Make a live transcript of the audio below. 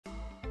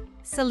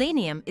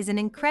Selenium is an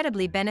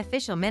incredibly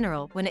beneficial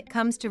mineral when it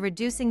comes to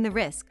reducing the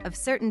risk of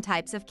certain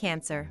types of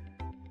cancer.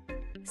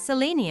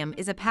 Selenium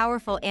is a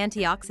powerful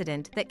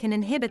antioxidant that can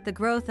inhibit the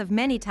growth of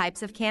many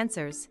types of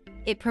cancers.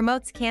 It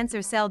promotes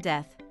cancer cell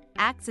death,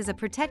 acts as a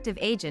protective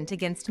agent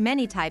against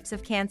many types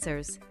of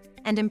cancers,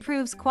 and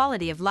improves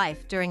quality of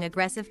life during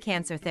aggressive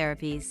cancer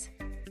therapies.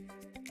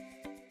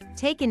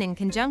 Taken in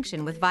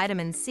conjunction with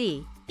vitamins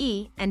C,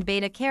 E, and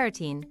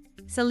beta-carotene,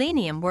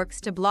 selenium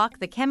works to block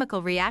the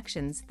chemical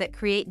reactions that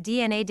create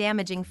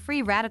DNA-damaging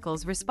free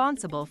radicals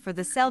responsible for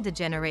the cell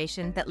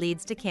degeneration that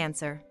leads to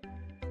cancer.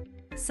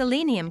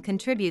 Selenium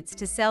contributes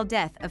to cell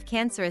death of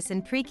cancerous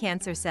and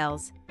precancer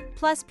cells,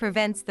 plus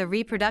prevents the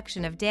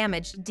reproduction of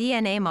damaged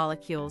DNA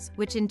molecules,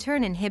 which in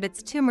turn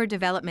inhibits tumor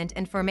development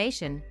and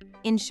formation.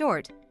 In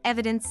short,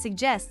 evidence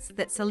suggests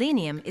that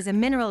selenium is a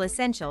mineral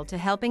essential to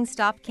helping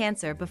stop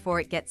cancer before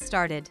it gets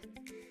started.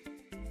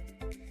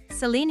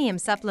 Selenium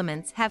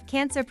supplements have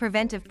cancer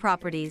preventive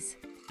properties.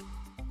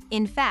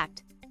 In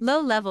fact, low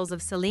levels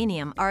of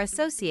selenium are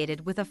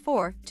associated with a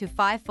 4 to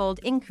 5-fold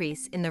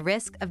increase in the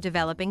risk of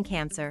developing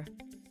cancer.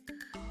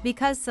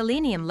 Because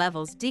selenium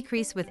levels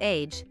decrease with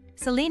age,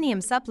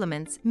 selenium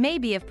supplements may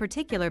be of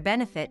particular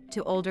benefit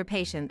to older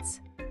patients.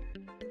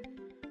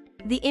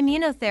 The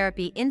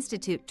Immunotherapy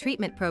Institute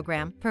treatment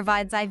program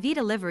provides IV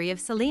delivery of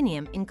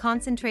selenium in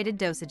concentrated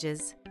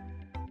dosages.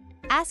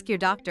 Ask your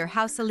doctor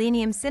how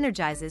selenium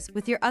synergizes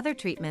with your other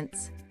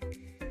treatments.